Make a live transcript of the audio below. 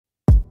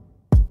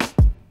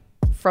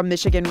From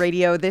Michigan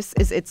Radio, this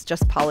is It's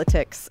Just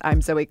Politics.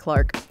 I'm Zoe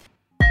Clark.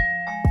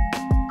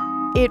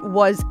 It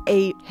was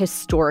a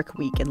historic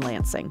week in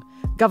Lansing.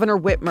 Governor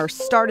Whitmer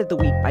started the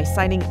week by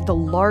signing the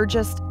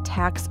largest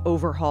tax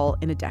overhaul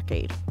in a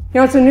decade.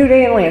 It's a new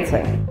day in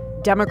Lansing.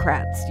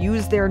 Democrats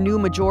used their new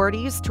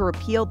majorities to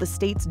repeal the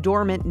state's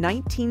dormant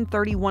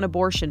 1931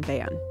 abortion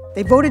ban.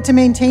 They voted to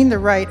maintain the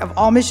right of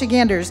all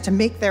Michiganders to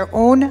make their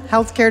own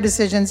health care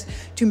decisions,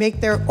 to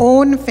make their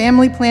own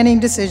family planning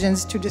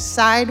decisions, to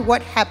decide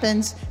what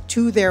happens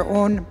to their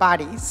own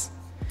bodies.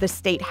 The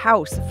state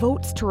house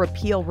votes to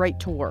repeal right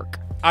to work.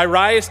 I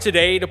rise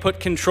today to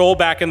put control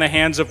back in the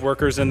hands of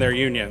workers and their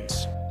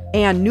unions.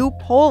 And new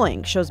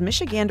polling shows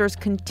Michiganders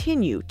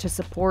continue to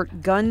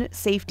support gun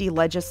safety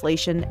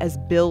legislation as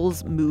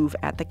bills move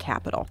at the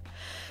Capitol.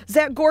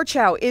 Zach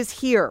Gorchow is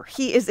here.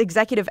 He is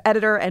executive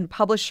editor and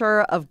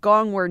publisher of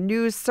Gongwer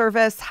News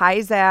Service.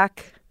 Hi,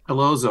 Zach.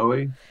 Hello,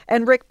 Zoe.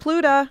 And Rick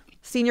Pluta,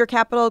 senior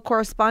Capitol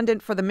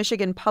correspondent for the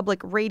Michigan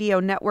Public Radio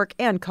Network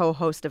and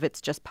co-host of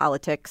It's Just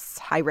Politics.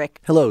 Hi, Rick.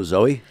 Hello,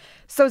 Zoe.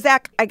 So,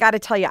 Zach, I got to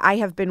tell you, I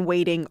have been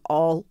waiting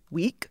all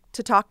week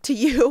to talk to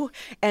you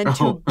and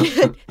to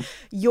get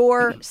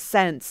your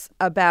sense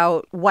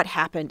about what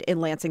happened in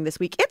Lansing this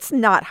week. It's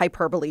not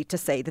hyperbole to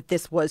say that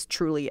this was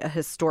truly a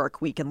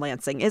historic week in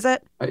Lansing, is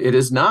it? It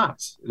is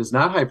not. It is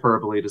not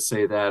hyperbole to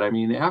say that. I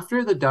mean,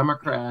 after the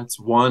Democrats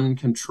won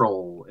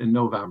control in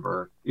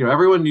November,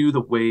 everyone knew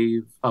the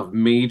wave of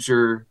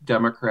major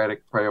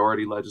Democratic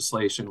priority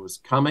legislation was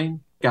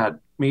coming. Got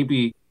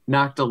maybe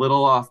knocked a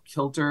little off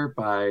kilter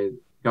by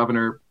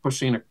governor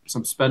pushing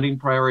some spending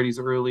priorities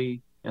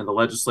early, and the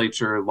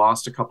legislature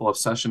lost a couple of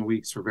session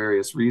weeks for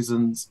various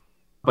reasons.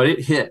 But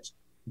it hit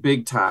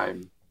big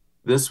time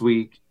this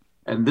week,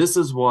 and this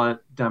is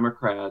what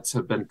Democrats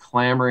have been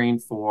clamoring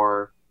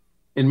for,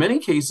 in many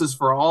cases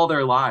for all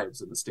their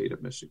lives in the state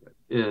of Michigan,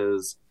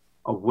 is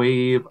a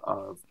wave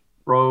of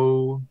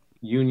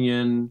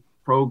pro-union,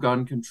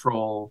 pro-gun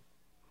control,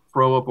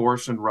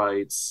 pro-abortion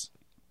rights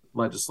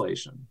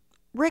legislation.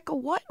 Rick,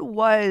 what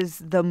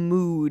was the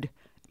mood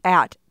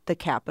at the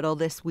Capitol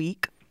this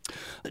week?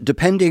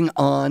 Depending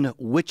on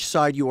which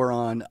side you are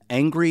on,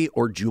 angry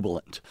or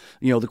jubilant.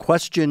 The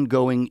question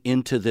going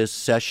into this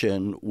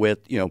session with,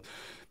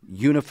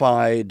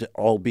 unified,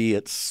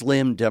 albeit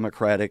slim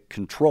Democratic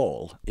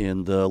control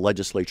in the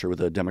legislature with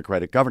a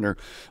Democratic governor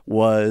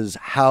was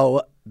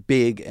how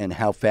big and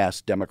how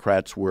fast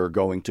Democrats were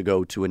going to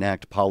go to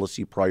enact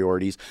policy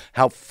priorities.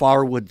 How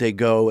far would they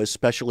go,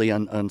 especially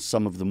on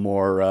some of the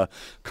more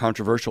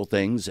controversial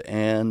things?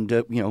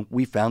 And,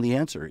 we found the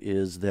answer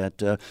is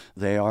that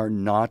they are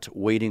not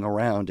waiting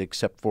around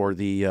except for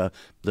the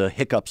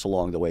hiccups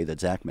along the way that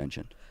Zach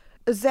mentioned.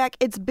 Zach,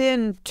 it's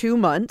been 2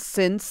 months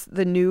since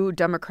the new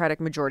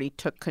Democratic majority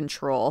took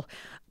control.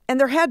 And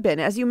there had been,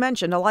 as you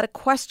mentioned, a lot of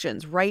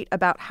questions, right,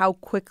 about how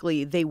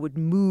quickly they would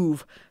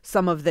move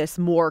some of this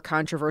more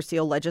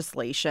controversial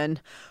legislation.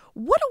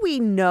 What do we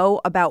know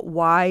about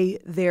why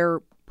they're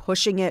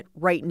pushing it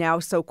right now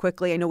so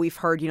quickly? I know we've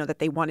heard, that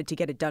they wanted to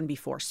get it done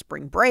before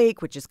spring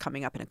break, which is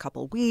coming up in a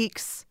couple of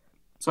weeks.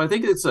 So I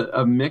think it's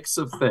a mix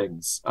of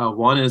things.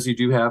 One is you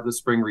do have the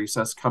spring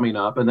recess coming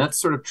up, and that's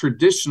sort of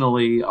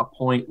traditionally a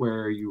point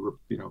where you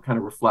kind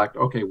of reflect,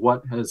 okay,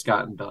 what has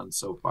gotten done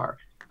so far?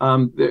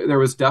 There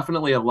was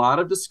definitely a lot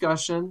of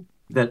discussion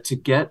that to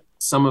get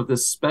some of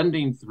this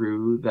spending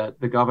through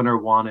that the governor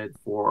wanted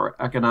for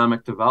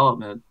economic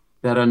development,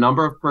 that a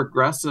number of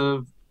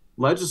progressive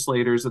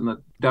legislators in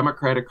the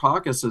Democratic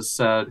caucuses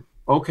said,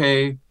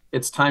 okay,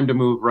 it's time to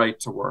move right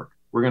to work.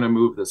 We're going to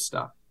move this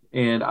stuff.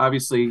 And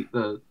obviously,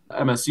 the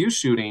MSU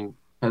shooting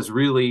has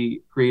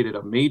really created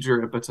a major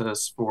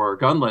impetus for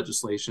gun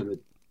legislation that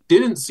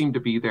didn't seem to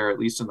be there, at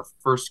least in the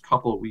first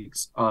couple of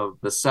weeks of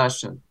the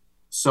session.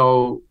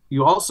 So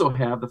you also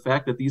have the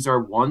fact that these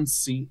are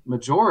one-seat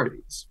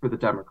majorities for the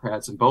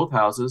Democrats in both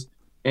houses.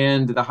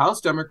 And the House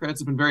Democrats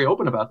have been very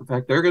open about the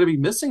fact they're going to be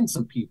missing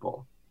some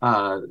people,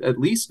 at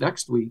least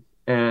next week.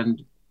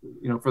 And,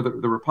 for the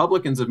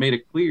Republicans have made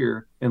it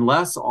clear,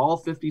 unless all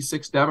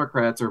 56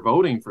 Democrats are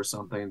voting for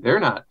something, they're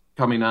not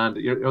coming on,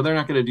 they're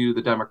not going to do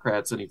the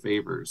Democrats any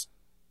favors.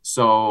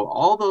 So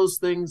all those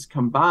things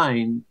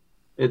combined,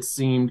 it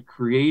seemed,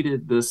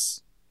 created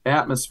this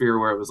atmosphere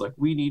where it was like,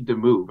 we need to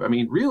move. I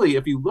mean, really,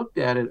 if you looked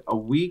at it a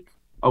week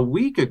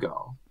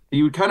ago,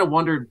 you would kind of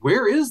wondered,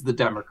 where is the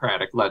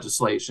Democratic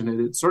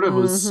legislation? It sort of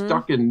was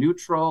stuck in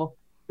neutral.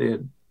 They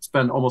had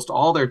spent almost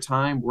all their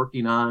time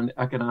working on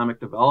economic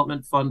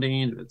development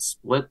funding. It had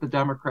split the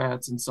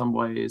Democrats in some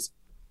ways.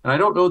 And I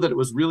don't know that it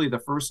was really the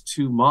first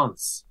 2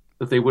 months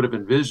that they would have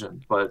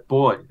envisioned. But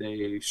boy,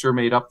 they sure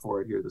made up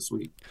for it here this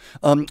week.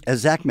 As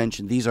Zach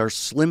mentioned, these are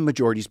slim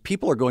majorities.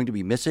 People are going to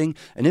be missing,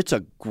 and it's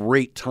a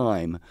great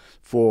time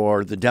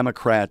for the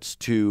Democrats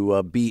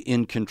to be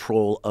in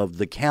control of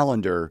the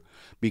calendar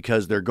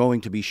because they're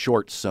going to be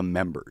short some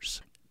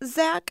members.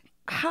 Zach,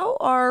 how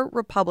are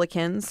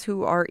Republicans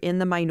who are in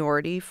the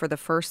minority for the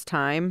first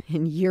time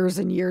in years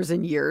and years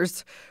and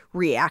years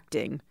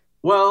reacting?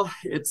 Well,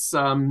 it's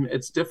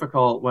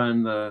difficult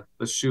when the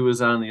shoe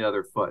is on the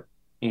other foot.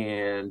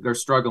 and they're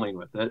struggling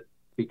with it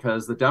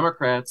because the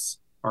Democrats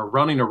are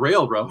running a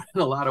railroad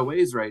in a lot of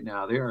ways right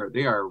now.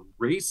 They are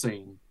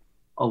racing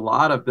a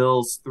lot of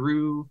bills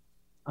through.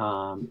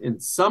 In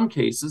some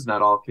cases,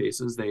 not all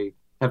cases, they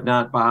have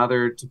not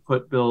bothered to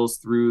put bills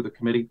through the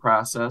committee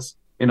process.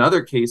 In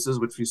other cases,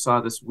 which we saw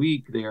this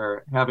week, they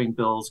are having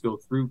bills go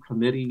through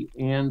committee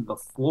and the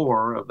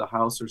floor of the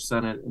House or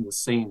Senate in the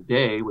same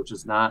day, which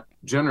is not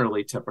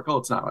generally typical.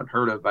 It's not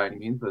unheard of by any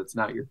means, but it's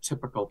not your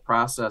typical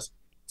process.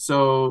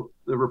 So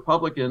the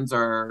Republicans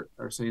are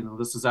saying, well,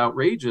 this is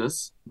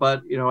outrageous.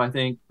 But, I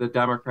think the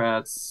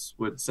Democrats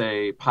would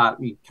say pot,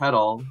 meet,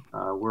 kettle.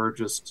 We're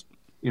just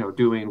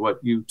doing what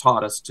you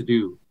taught us to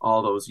do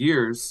all those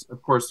years.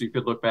 Of course, you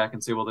could look back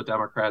and say, well, the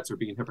Democrats are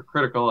being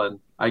hypocritical. And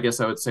I guess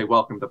I would say,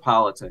 welcome to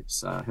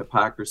politics.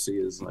 Hypocrisy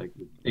is like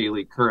the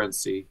daily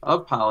currency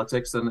of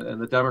politics.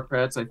 And the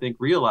Democrats, I think,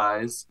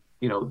 realize,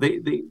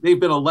 they've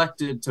been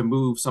elected to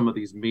move some of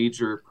these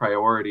major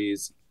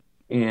priorities.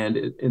 And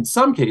in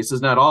some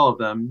cases, not all of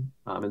them,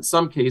 in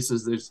some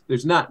cases,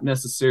 there's not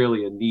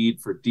necessarily a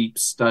need for deep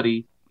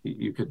study.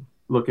 You could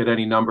look at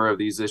any number of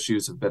these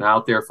issues have been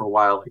out there for a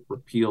while, like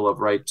repeal of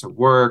right to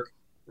work.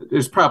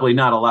 There's probably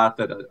not a lot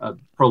that a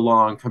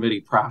prolonged committee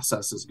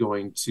process is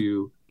going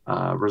to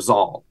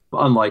resolve,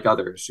 unlike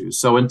other issues.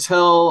 So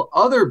until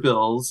other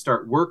bills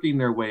start working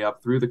their way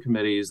up through the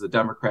committees, the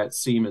Democrats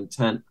seem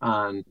intent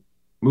on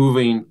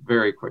moving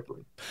very quickly.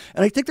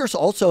 And I think there's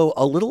also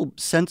a little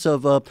sense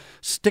of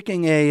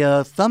sticking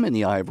a thumb in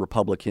the eye of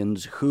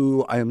Republicans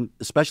who, I'm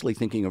especially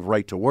thinking of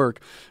right to work,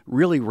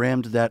 really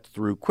rammed that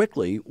through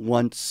quickly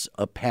once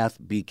a path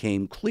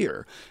became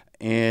clear.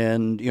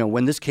 And,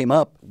 when this came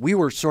up, we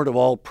were sort of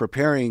all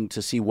preparing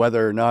to see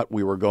whether or not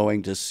we were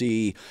going to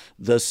see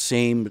the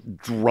same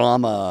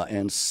drama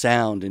and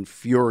sound and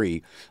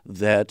fury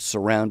that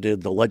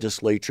surrounded the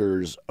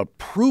legislature's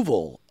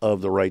approval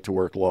of the right to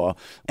work law.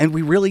 And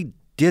we really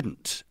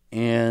didn't.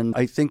 And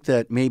I think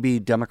that maybe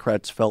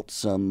Democrats felt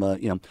some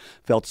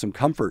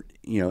comfort,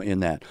 in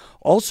that.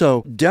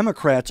 Also,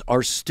 Democrats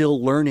are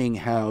still learning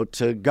how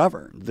to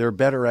govern. They're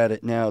better at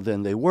it now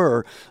than they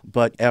were.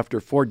 But after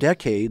 4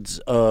 decades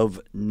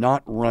of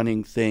not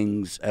running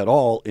things at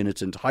all in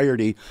its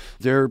entirety,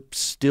 they're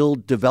still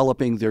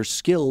developing their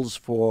skills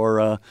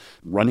for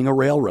running a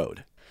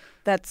railroad.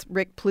 That's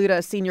Rick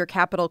Pluta, senior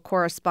Capitol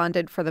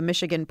correspondent for the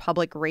Michigan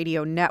Public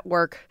Radio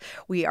Network.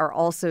 We are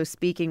also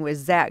speaking with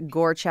Zach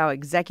Gorchow,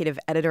 executive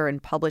editor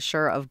and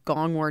publisher of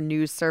Gongwar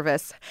News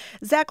Service.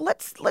 Zach,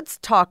 let's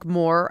talk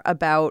more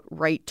about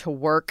right to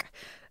work.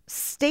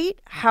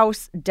 State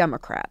House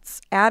Democrats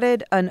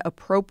added an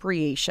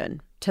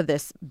appropriation to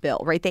this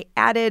bill, right? They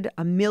added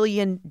 $1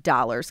 million.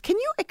 Can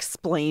you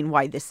explain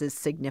why this is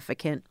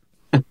significant?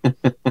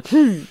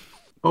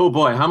 Oh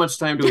boy, how much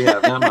time do we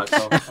have? Not much.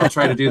 I'll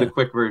try to do the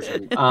quick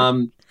version.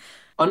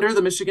 Under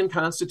the Michigan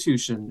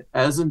Constitution,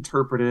 as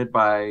interpreted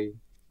by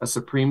a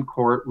Supreme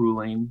Court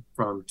ruling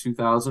from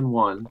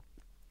 2001,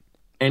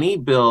 any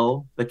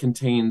bill that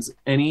contains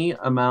any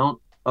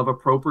amount of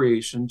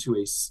appropriation to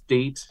a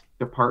state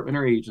department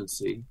or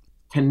agency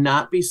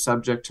cannot be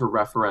subject to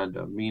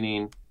referendum,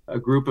 meaning a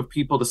group of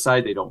people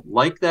decide they don't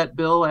like that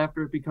bill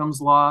after it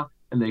becomes law,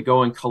 and they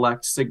go and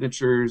collect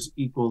signatures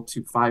equal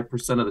to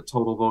 5% of the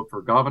total vote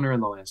for governor in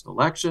the last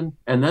election.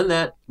 And then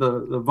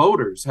the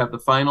voters have the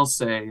final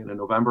say in a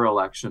November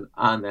election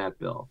on that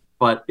bill.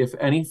 But if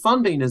any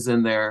funding is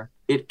in there,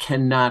 it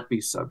cannot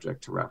be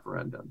subject to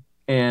referendum.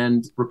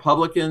 And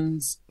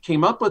Republicans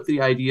came up with the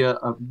idea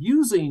of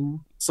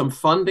using some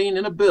funding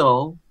in a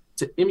bill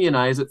to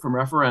immunize it from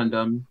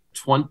referendum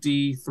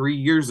 23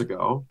 years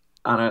ago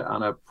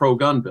on a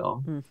pro-gun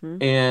bill.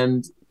 Mm-hmm.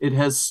 And it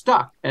has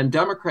stuck. And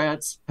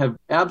Democrats have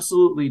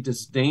absolutely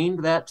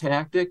disdained that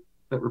tactic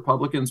that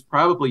Republicans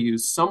probably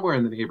used somewhere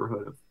in the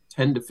neighborhood of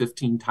 10 to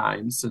 15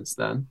 times since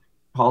then.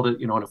 Called it,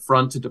 an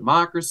affront to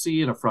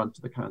democracy, an affront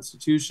to the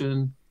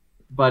Constitution.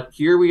 But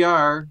here we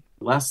are,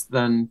 less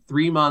than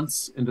 3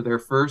 months into their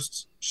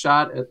first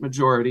shot at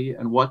majority.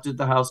 And what did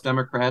the House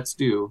Democrats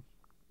do?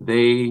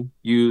 They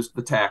used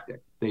the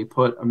tactic. They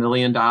put $1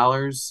 million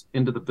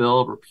into the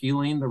bill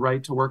repealing the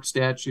right to work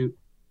statute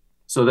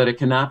so that it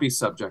cannot be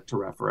subject to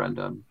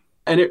referendum.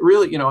 And it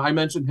really, I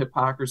mentioned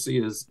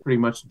hypocrisy is pretty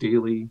much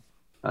daily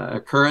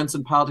occurrence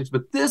in politics,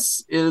 but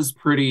this is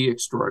pretty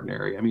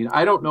extraordinary. I mean,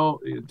 I don't know.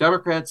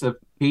 Democrats have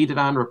hated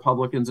on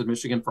Republicans in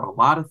Michigan for a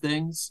lot of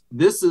things.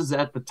 This is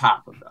at the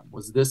top of them,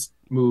 was this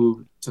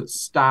move to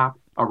stop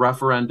a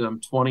referendum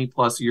 20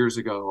 plus years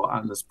ago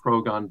on this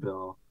pro-gun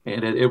bill.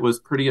 And it was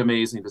pretty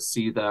amazing to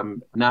see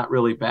them not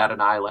really bat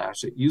an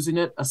eyelash at using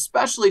it,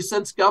 especially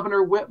since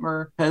Governor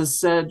Whitmer has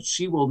said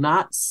she will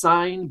not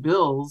sign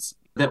bills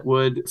that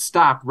would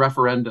stop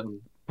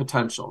referendum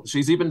potential.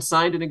 She's even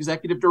signed an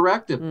executive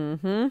directive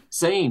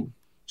saying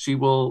she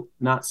will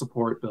not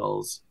support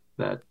bills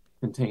that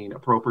contain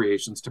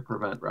appropriations to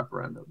prevent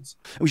referendums.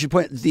 We should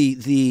point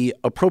the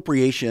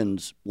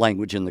appropriations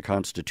language in the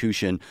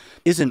Constitution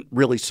isn't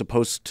really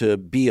supposed to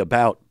be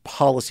about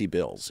policy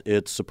bills.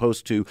 It's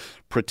supposed to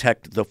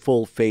protect the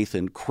full faith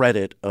and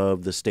credit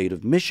of the state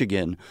of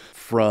Michigan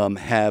from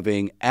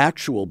having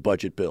actual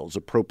budget bills,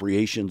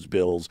 appropriations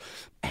bills,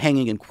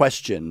 hanging in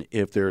question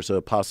if there's a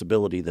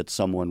possibility that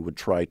someone would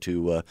try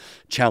to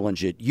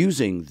challenge it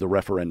using the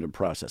referendum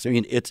process. I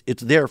mean, it's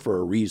there for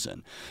a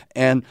reason.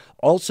 And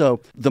also,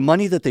 the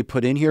money that they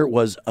put in here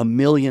was $1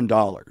 million,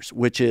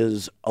 which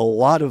is a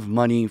lot of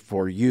money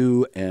for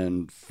you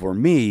and for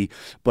me.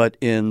 But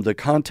in the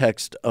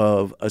context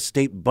of a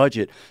state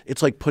budget,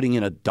 it's like putting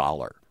in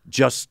 $1.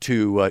 Just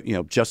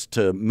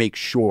to make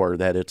sure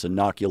that it's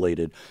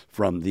inoculated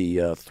from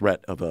the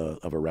threat of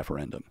a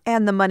referendum.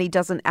 And the money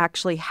doesn't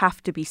actually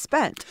have to be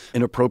spent.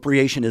 An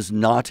appropriation is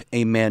not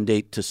a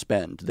mandate to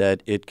spend,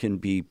 that it can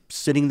be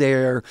sitting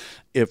there.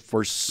 If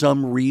for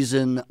some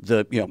reason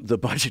the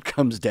budget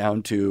comes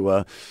down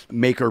to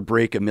make or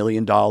break $1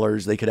 million,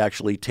 they could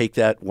actually take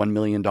that $1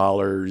 million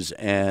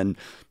and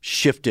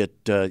shift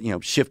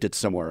it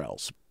somewhere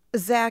else.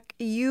 Zach,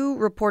 you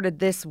reported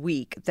this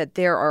week that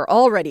there are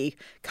already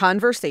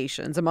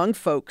conversations among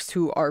folks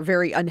who are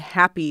very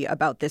unhappy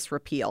about this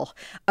repeal,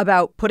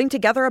 about putting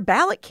together a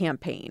ballot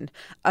campaign,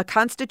 a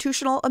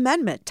constitutional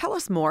amendment. Tell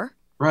us more.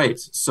 Right.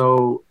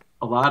 So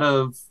a lot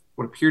of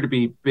what appear to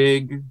be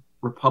big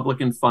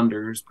Republican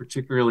funders,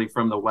 particularly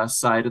from the west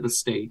side of the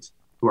state,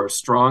 who are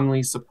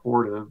strongly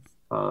supportive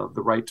of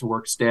the right to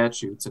work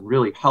statutes and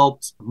really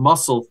helped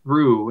muscle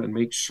through and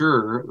make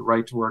sure the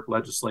right to work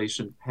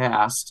legislation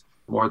passed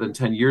more than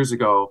 10 years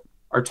ago,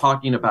 are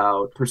talking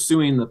about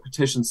pursuing the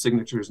petition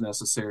signatures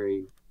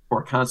necessary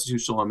for a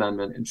constitutional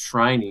amendment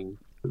enshrining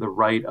the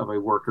right of a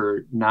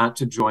worker not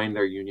to join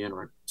their union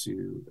or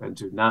to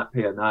not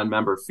pay a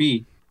non-member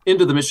fee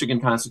into the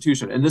Michigan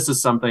Constitution. And this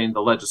is something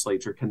the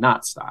legislature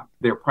cannot stop.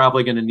 They're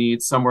probably going to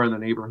need somewhere in the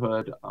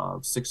neighborhood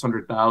of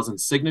 600,000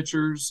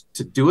 signatures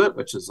to do it,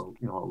 which is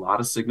a lot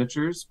of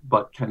signatures,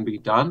 but can be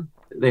done.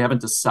 They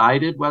haven't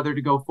decided whether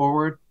to go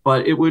forward,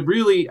 but it would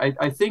really,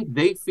 I think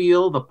they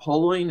feel the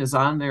polling is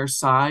on their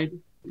side.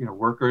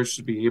 Workers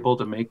should be able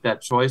to make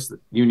that choice. The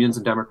unions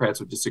and Democrats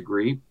would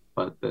disagree,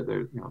 but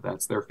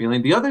that's their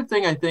feeling. The other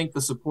thing I think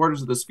the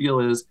supporters of this feel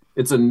is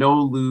it's a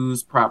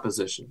no-lose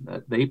proposition,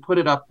 that they put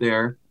it up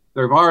there.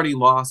 They've already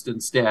lost in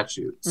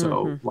statute,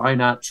 so why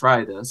not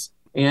try this?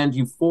 And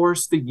you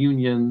force the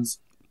unions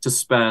to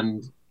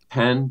spend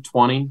 10,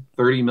 20,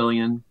 30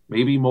 million,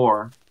 maybe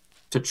more,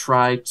 to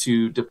try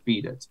to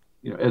defeat it,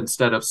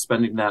 instead of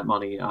spending that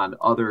money on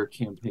other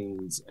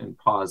campaigns and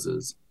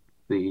causes.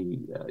 The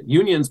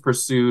unions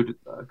pursued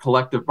a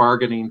collective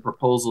bargaining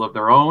proposal of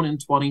their own in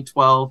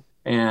 2012,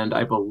 and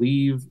I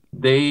believe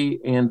they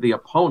and the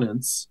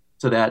opponents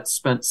to that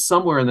spent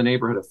somewhere in the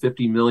neighborhood of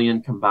 50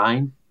 million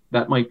combined.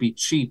 That might be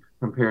cheap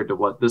compared to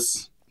what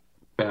this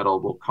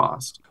battle will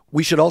cost.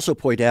 We should also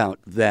point out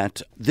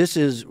that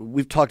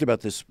we've talked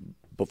about this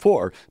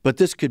before, but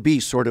this could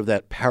be sort of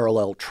that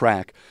parallel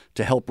track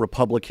to help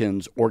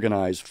Republicans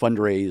organize,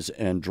 fundraise,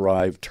 and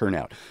drive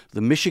turnout. The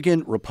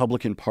Michigan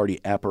Republican Party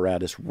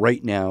apparatus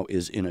right now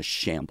is in a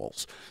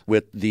shambles.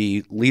 With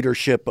the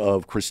leadership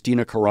of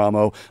Christina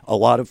Karamo, a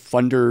lot of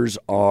funders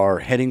are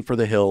heading for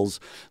the hills,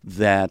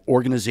 that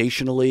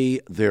organizationally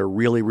they're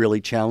really,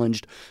 really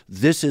challenged.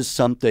 This is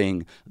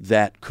something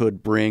that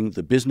could bring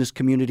the business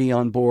community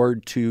on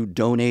board to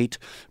donate,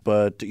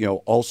 but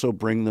also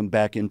bring them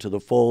back into the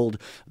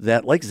fold.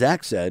 That, like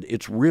Zach said,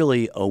 it's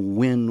really a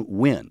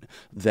win-win.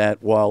 That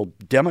while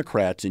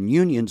Democrats and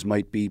unions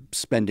might be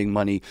spending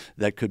money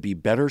that could be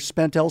better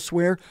spent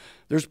elsewhere,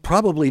 there's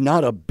probably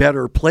not a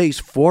better place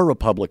for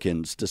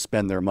Republicans to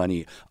spend their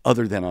money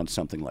other than on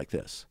something like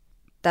this.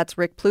 That's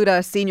Rick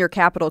Pluta, senior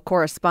Capitol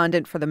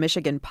correspondent for the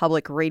Michigan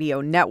Public Radio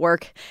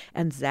Network,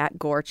 and Zach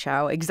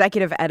Gorchow,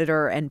 executive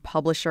editor and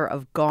publisher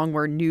of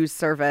Gongwer News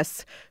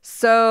Service.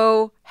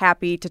 So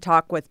happy to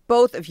talk with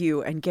both of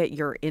you and get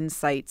your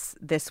insights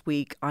this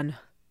week on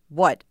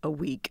what a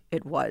week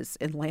it was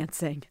in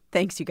Lansing.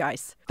 Thanks, you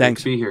guys.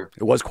 Thanks. Good to be here.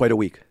 It was quite a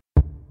week.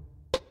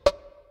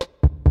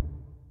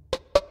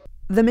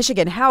 The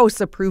Michigan House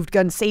approved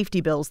gun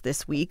safety bills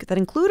this week that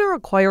include a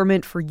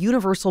requirement for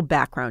universal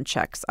background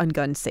checks on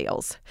gun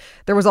sales.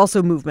 There was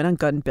also movement on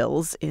gun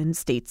bills in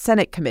state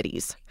Senate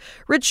committees.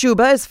 Rich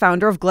Schuba is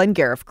founder of Glenn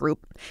Gariff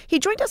Group. He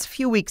joined us a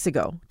few weeks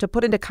ago to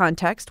put into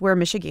context where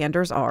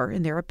Michiganders are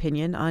in their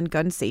opinion on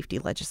gun safety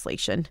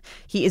legislation.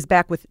 He is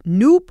back with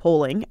new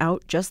polling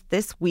out just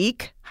this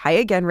week. Hi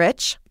again,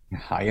 Rich.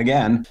 Hi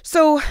again.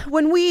 So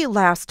when we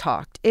last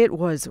talked, it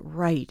was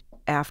right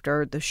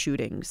after the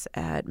shootings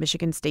at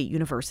Michigan State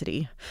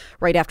University,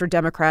 right after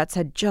Democrats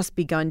had just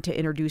begun to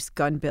introduce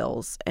gun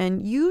bills.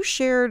 And you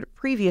shared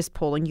previous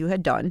polling you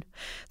had done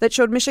that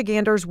showed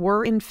Michiganders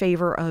were in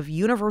favor of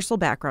universal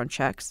background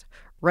checks,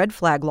 red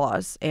flag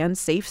laws, and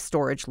safe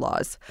storage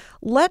laws.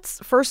 Let's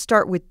first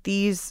start with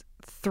these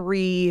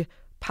three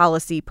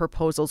policy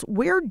proposals.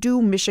 Where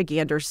do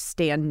Michiganders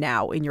stand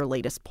now in your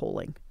latest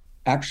polling?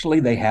 Actually,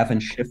 they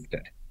haven't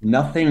shifted.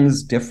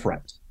 Nothing's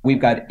different. We've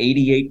got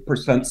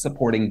 88%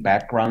 supporting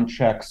background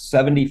checks,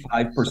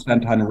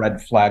 75% on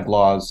red flag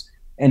laws,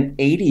 and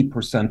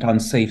 80% on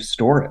safe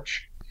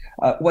storage.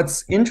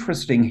 What's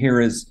interesting here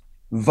is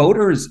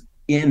voters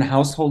in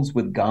households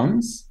with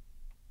guns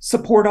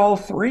support all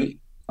three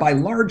by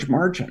large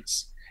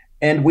margins.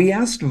 And we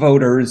asked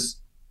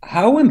voters,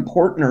 how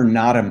important or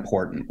not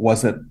important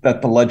was it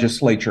that the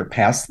legislature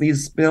passed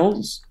these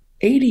bills?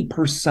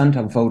 80%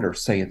 of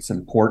voters say it's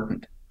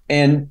important.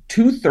 And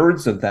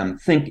 2/3 of them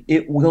think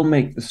it will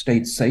make the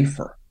state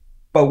safer.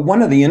 But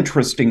one of the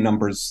interesting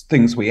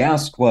things we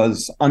asked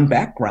was on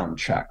background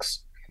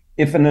checks.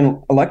 If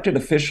an elected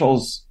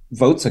official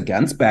votes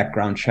against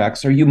background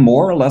checks, are you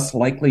more or less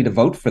likely to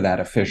vote for that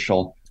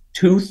official?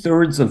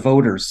 2/3 of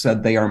voters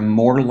said they are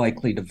more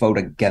likely to vote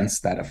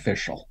against that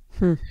official.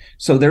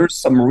 So there's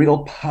some real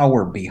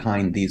power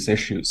behind these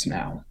issues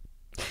now.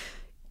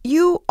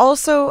 You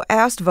also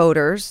asked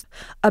voters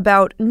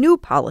about new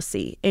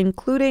policy,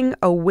 including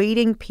a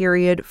waiting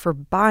period for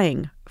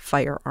buying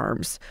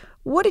firearms.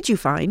 What did you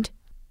find?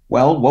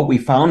 Well, what we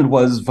found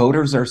was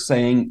voters are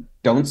saying,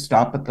 don't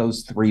stop at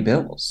those three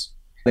bills.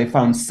 They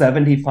found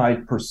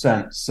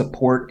 75%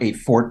 support a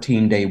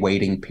 14-day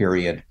waiting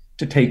period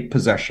to take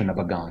possession of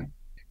a gun.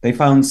 They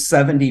found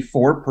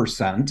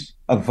 74%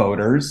 of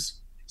voters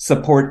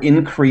support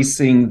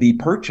increasing the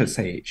purchase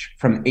age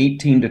from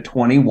 18 to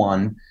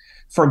 21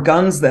 for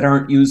guns that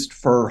aren't used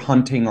for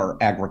hunting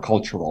or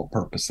agricultural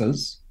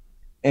purposes.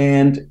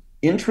 And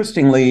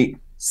interestingly,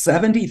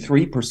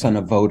 73%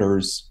 of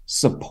voters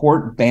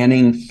support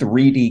banning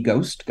 3D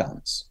ghost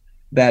guns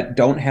that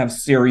don't have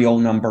serial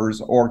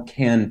numbers or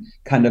can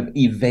kind of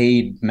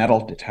evade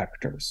metal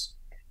detectors.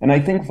 And I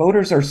think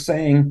voters are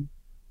saying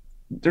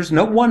there's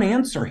no one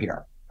answer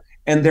here.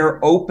 And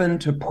they're open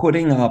to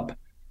putting up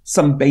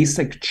some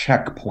basic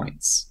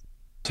checkpoints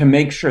to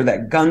make sure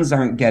that guns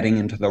aren't getting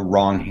into the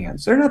wrong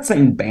hands. They're not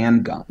saying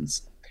ban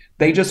guns.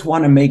 They just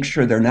want to make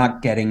sure they're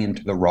not getting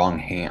into the wrong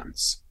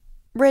hands.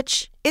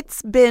 Rich,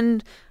 it's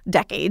been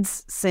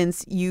decades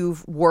since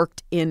you've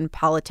worked in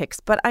politics,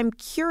 but I'm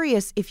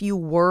curious, if you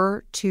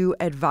were to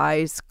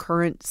advise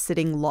current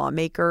sitting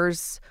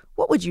lawmakers,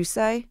 what would you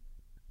say?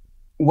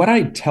 What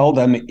I tell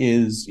them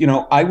is,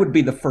 I would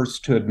be the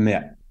first to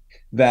admit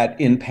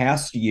that in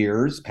past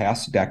years,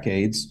 past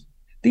decades,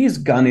 these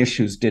gun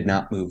issues did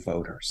not move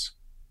voters.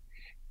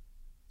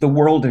 The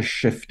world has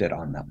shifted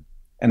on them,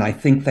 and I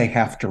think they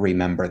have to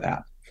remember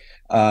that.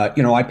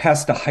 I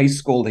passed a high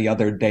school the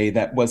other day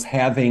that was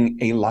having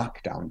a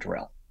lockdown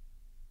drill.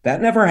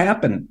 That never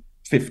happened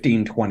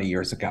 15, 20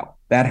 years ago.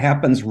 That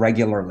happens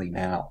regularly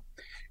now.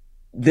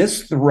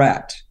 This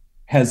threat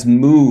has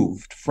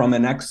moved from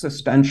an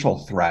existential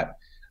threat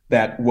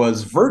that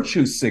was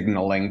virtue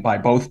signaling by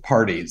both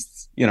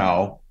parties,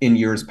 in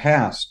years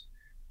past,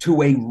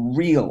 to a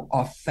real,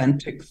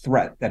 authentic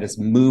threat that has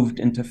moved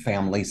into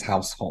families'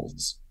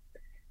 households.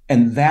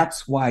 And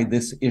that's why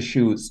this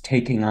issue is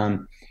taking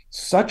on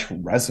such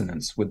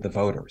resonance with the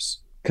voters,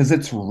 because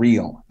it's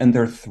real and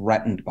they're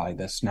threatened by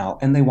this now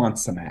and they want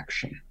some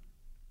action.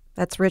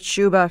 That's Rich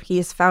Sciubba. He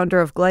is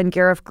founder of Glenn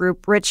Gariff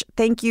Group. Rich,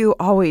 thank you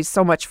always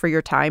so much for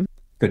your time.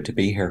 Good to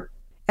be here.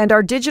 And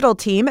our digital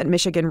team at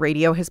Michigan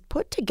Radio has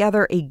put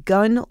together a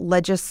gun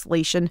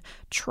legislation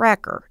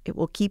tracker. It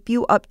will keep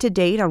you up to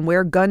date on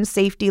where gun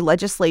safety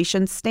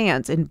legislation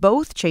stands in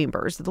both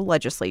chambers of the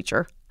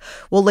legislature.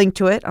 We'll link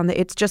to it on the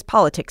It's Just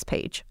Politics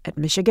page at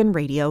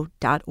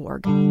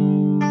michiganradio.org.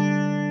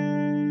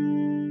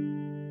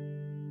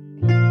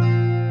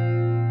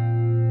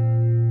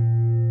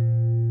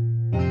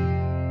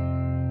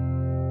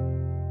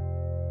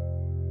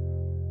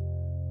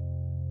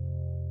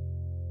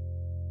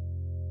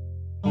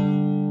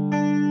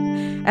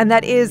 And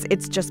that is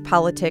It's Just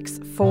Politics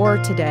for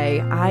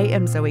today. I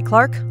am Zoe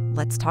Clark.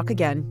 Let's talk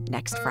again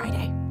next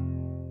Friday.